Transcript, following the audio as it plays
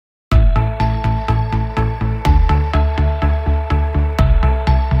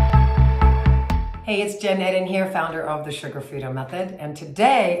Hey, it's Jen Eden here, founder of the Sugar Freedom Method. And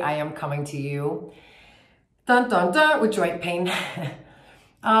today I am coming to you, dun dun dun, with joint pain.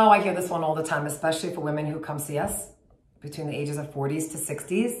 Oh, I hear this one all the time, especially for women who come see us between the ages of 40s to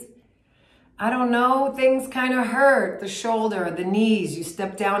 60s. I don't know, things kind of hurt. The shoulder, the knees, you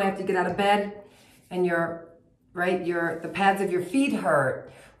step down after you get out of bed and the pads of your feet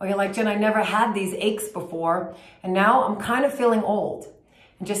hurt. Or you're like, Jen, I never had these aches before. And now I'm kind of feeling old.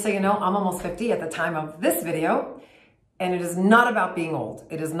 And just so you know, I'm almost 50 at the time of this video. And it is not about being old.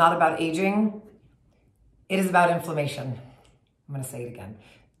 It is not about aging. It is about inflammation. I'm going to say it again.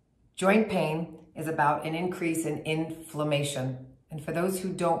 Joint pain is about an increase in inflammation. And for those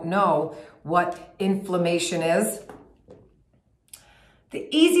who don't know what inflammation is, the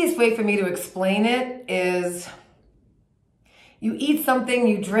easiest way for me to explain it is you eat something,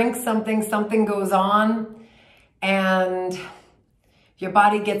 you drink something, something goes on, and your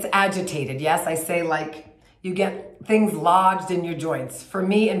body gets agitated. Yes, I say like you get things lodged in your joints. For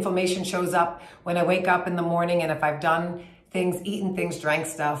me, inflammation shows up when I wake up in the morning, and if I've done things, eaten things, drank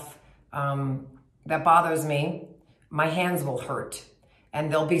stuff that bothers me, my hands will hurt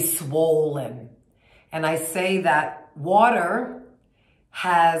and they'll be swollen. And I say that water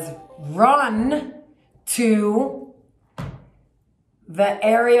has run to the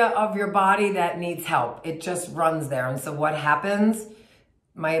area of your body that needs help. It just runs there. And so what happens?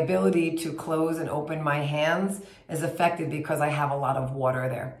 My ability to close and open my hands is affected because I have a lot of water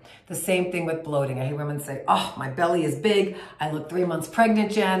there. The same thing with bloating. I hear women say, oh, my belly is big. I look 3 months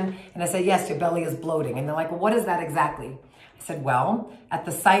pregnant, Jen. And I say, yes, your belly is bloating. And they're like, well, what is that exactly? I said, well, at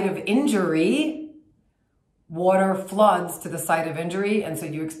the site of injury, water floods to the site of injury, and so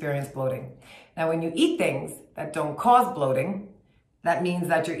you experience bloating. Now, when you eat things that don't cause bloating, that means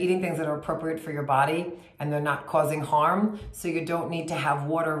that you're eating things that are appropriate for your body and they're not causing harm, so you don't need to have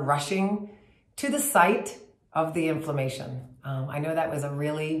water rushing to the site of the inflammation. I know that was a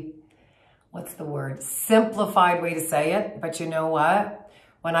really, simplified way to say it, but you know what?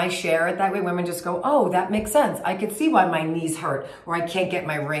 When I share it that way, women just go, oh, that makes sense. I could see why my knees hurt or I can't get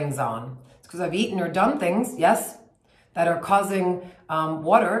my rings on. It's because I've eaten or done things, yes, that are causing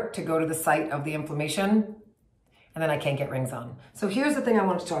water to go to the site of the inflammation, and then I can't get rings on. So here's the thing I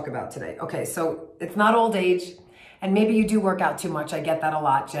want to talk about today. Okay, so it's not old age, and maybe you do work out too much. I get that a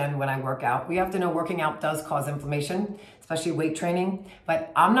lot, Jen, when I work out. We have to know working out does cause inflammation, especially weight training,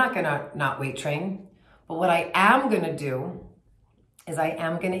 but I'm not gonna not weight train. But what I am gonna do is I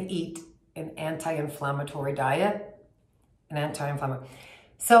am gonna eat an anti-inflammatory diet,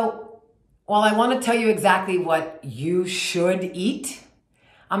 So while I wanna tell you exactly what you should eat,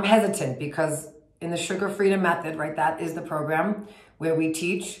 I'm hesitant because in the Sugar Freedom Method, right, that is the program where we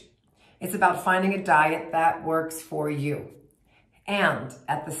teach. It's about finding a diet that works for you. And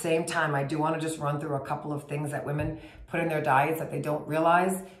at the same time, I do want to just run through a couple of things that women put in their diets that they don't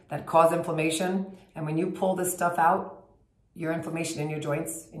realize that cause inflammation. And when you pull this stuff out, your inflammation in your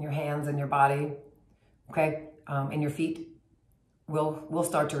joints, in your hands, in your body, okay, in your feet, will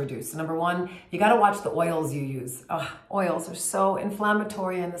start to reduce. So number one, you got to watch the oils you use. Oils are so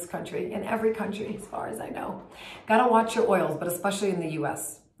inflammatory in this country, in every country, as far as I know. Got to watch your oils, but especially in the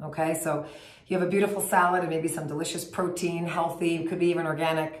US. Okay, so you have a beautiful salad and maybe some delicious protein, healthy, could be even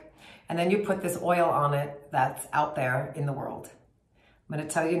organic. And then you put this oil on it that's out there in the world. I'm going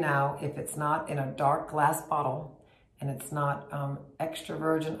to tell you now, if it's not in a dark glass bottle and it's not extra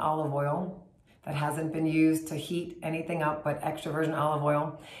virgin olive oil, that hasn't been used to heat anything up, but extra virgin olive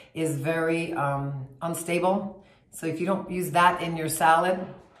oil is very unstable. So if you don't use that in your salad,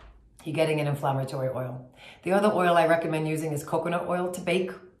 you're getting an inflammatory oil. The other oil I recommend using is coconut oil to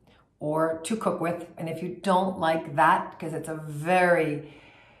bake or to cook with. And if you don't like that, because it's a very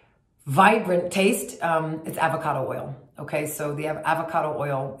vibrant taste, it's avocado oil. Okay, so the avocado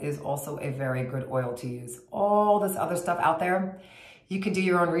oil is also a very good oil to use. All this other stuff out there, you can do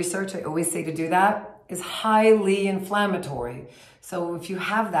your own research. I always say to do that, is highly inflammatory. So if you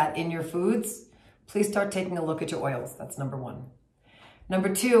have that in your foods, please start taking a look at your oils. That's number one.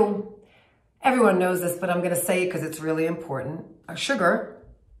 Number two, everyone knows this, but I'm gonna say it because it's really important. Sugar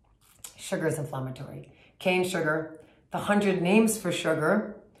is inflammatory. Cane sugar, the 100 names for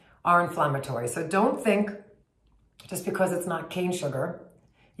sugar are inflammatory. So don't think just because it's not cane sugar,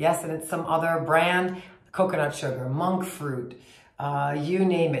 yes, and it's some other brand, coconut sugar, monk fruit, you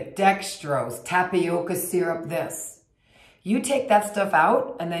name it, dextrose, tapioca syrup, this. You take that stuff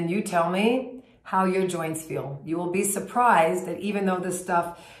out and then you tell me how your joints feel. You will be surprised that even though this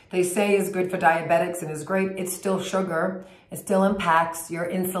stuff they say is good for diabetics and is great, it's still sugar. It still impacts your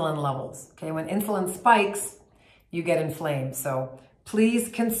insulin levels. Okay, when insulin spikes, you get inflamed. So please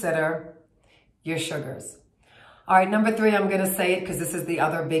consider your sugars. All right, number 3, I'm going to say it because this is the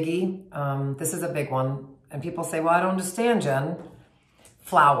other biggie. This is a big one. And people say, well, I don't understand, Jen.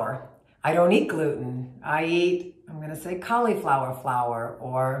 Flour. I don't eat gluten. I eat, I'm going to say cauliflower flour,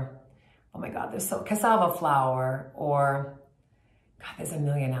 or, oh my God, there's cassava flour, or, God, there's a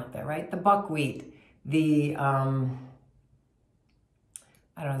million out there, right? The buckwheat, the, I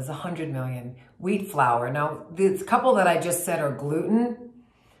don't know, there's 100 million. Wheat flour. Now, this couple that I just said are gluten,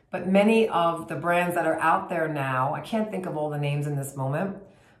 but many of the brands that are out there now, I can't think of all the names in this moment,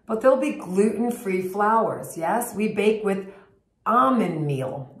 but they'll be gluten-free flours. Yes, we bake with almond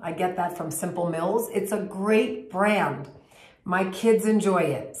meal. I get that from Simple Mills. It's a great brand. My kids enjoy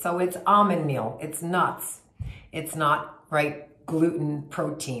it. So it's almond meal. It's nuts. It's not, right, gluten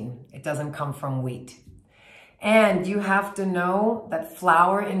protein. It doesn't come from wheat. And you have to know that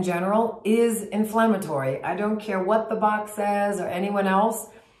flour in general is inflammatory. I don't care what the box says or anyone else.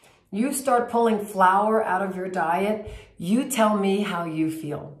 You start pulling flour out of your diet, you tell me how you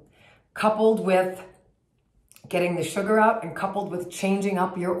feel. Coupled with getting the sugar out and coupled with changing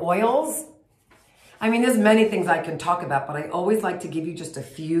up your oils. I mean, there's many things I can talk about, but I always like to give you just a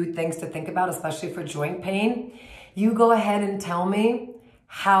few things to think about, especially for joint pain. You go ahead and tell me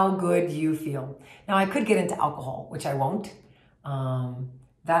how good you feel. Now, I could get into alcohol, which I won't.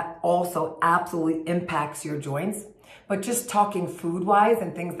 That also absolutely impacts your joints. But just talking food-wise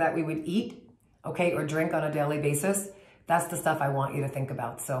and things that we would eat, okay, or drink on a daily basis, that's the stuff I want you to think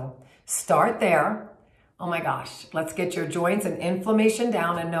about. So start there. Oh my gosh, let's get your joints and inflammation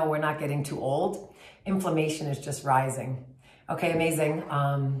down. And no, we're not getting too old. Inflammation is just rising. Okay, amazing.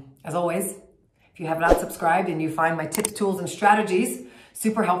 As always, if you have not subscribed and you find my tips, tools, and strategies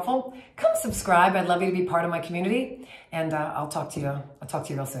super helpful, come subscribe. I'd love you to be part of my community. And I'll talk to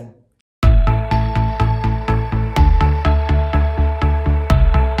you real soon.